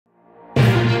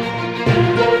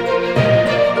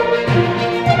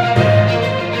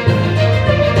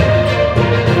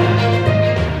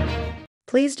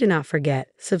Please do not forget,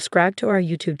 subscribe to our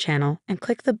YouTube channel and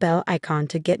click the bell icon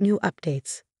to get new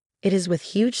updates. It is with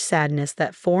huge sadness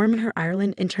that former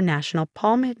Ireland international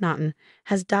Paul McNaughton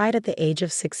has died at the age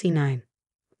of 69.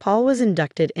 Paul was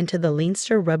inducted into the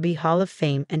Leinster Rugby Hall of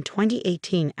Fame in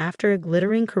 2018 after a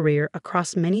glittering career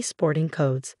across many sporting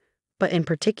codes, but in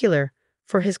particular,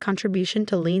 for his contribution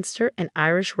to Leinster and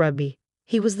Irish rugby.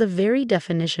 He was the very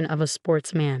definition of a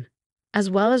sportsman. As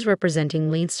well as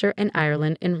representing Leinster and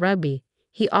Ireland in rugby,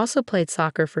 he also played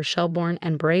soccer for Shelbourne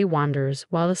and Bray Wanderers,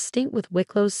 while a stint with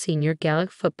Wicklow's senior Gaelic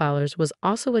footballers was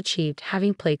also achieved,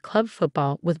 having played club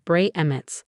football with Bray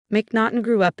Emmets. McNaughton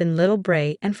grew up in Little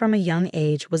Bray and from a young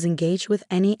age was engaged with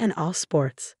any and all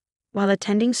sports. While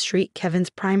attending Street Kevin's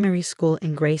primary school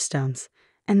in Greystones,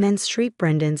 and then Street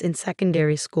Brendan's in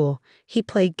secondary school, he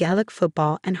played Gaelic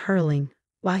football and hurling,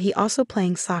 while he also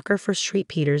playing soccer for Street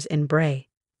Peters in Bray.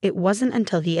 It wasn't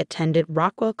until he attended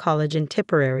Rockwell College in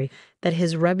Tipperary that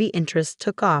his rugby interest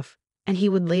took off, and he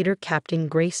would later captain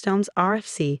Greystones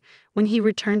RFC when he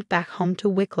returned back home to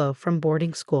Wicklow from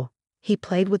boarding school. He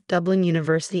played with Dublin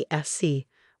University SC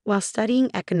while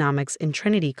studying economics in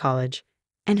Trinity College,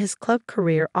 and his club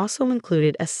career also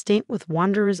included a stint with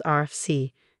Wanderers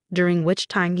RFC, during which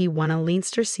time he won a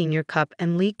Leinster Senior Cup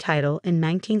and League title in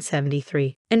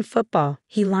 1973. In football,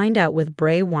 he lined out with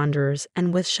Bray Wanderers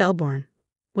and with Shelbourne,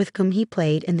 with whom he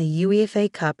played in the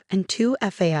UEFA Cup and 2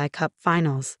 FAI Cup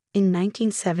finals in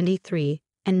 1973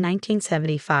 and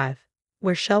 1975,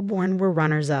 where Shelbourne were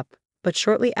runners-up. But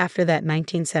shortly after that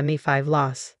 1975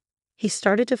 loss, he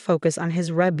started to focus on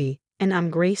his rugby and on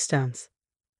Greystones.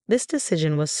 This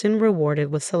decision was soon rewarded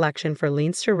with selection for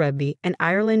Leinster Rugby and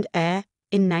Ireland A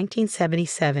in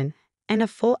 1977, and a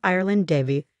full Ireland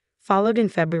debut followed in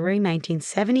February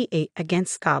 1978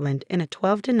 against Scotland in a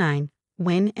 12-9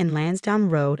 win in Lansdowne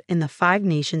Road in the Five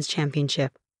Nations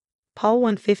Championship. Paul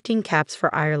won 15 caps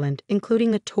for Ireland,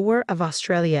 including a tour of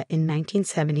Australia in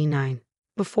 1979,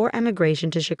 before emigration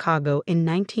to Chicago in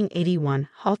 1981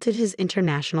 halted his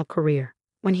international career.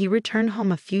 When he returned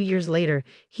home a few years later,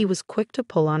 he was quick to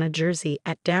pull on a jersey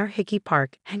at Dairhickey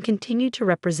Park and continued to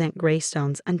represent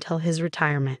Greystones until his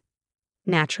retirement.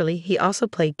 Naturally, he also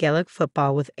played Gaelic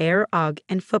football with Éire Og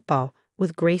and football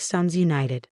with Greystones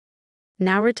United.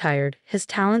 Now retired, his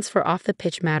talents for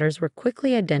off-the-pitch matters were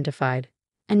quickly identified,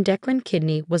 and Declan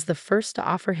Kidney was the first to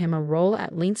offer him a role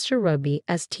at Leinster Rugby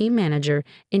as team manager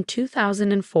in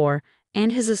 2004,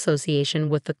 and his association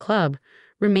with the club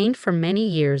remained for many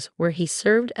years, where he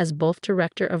served as both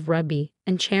director of rugby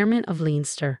and chairman of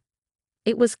Leinster.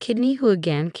 It was Kidney who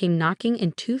again came knocking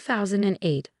in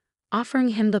 2008, offering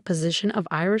him the position of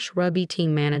Irish rugby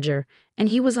team manager, and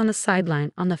he was on the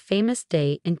sideline on the famous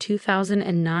day in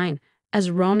 2009 as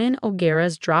Ronan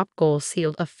O'Gara's drop goal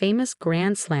sealed a famous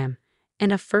Grand Slam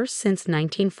and a first since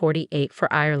 1948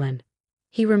 for Ireland.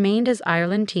 He remained as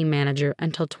Ireland team manager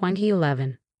until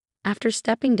 2011. After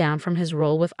stepping down from his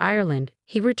role with Ireland,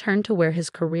 he returned to where his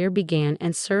career began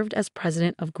and served as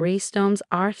president of Greystones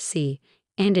RFC,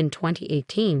 and in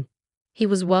 2018, he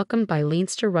was welcomed by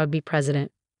Leinster Rugby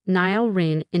president Niall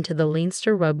Rinn into the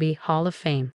Leinster Rugby Hall of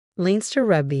Fame. Leinster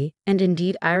Rugby, and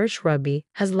indeed Irish Rugby,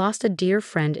 has lost a dear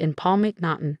friend in Paul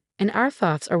McNaughton, and our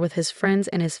thoughts are with his friends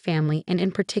and his family, and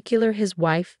in particular his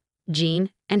wife,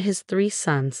 Jean, and his 3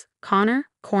 sons, Connor,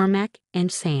 Cormac,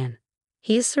 and San.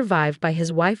 He is survived by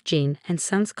his wife Jean and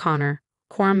sons Connor,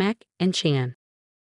 Cormac, and Cian.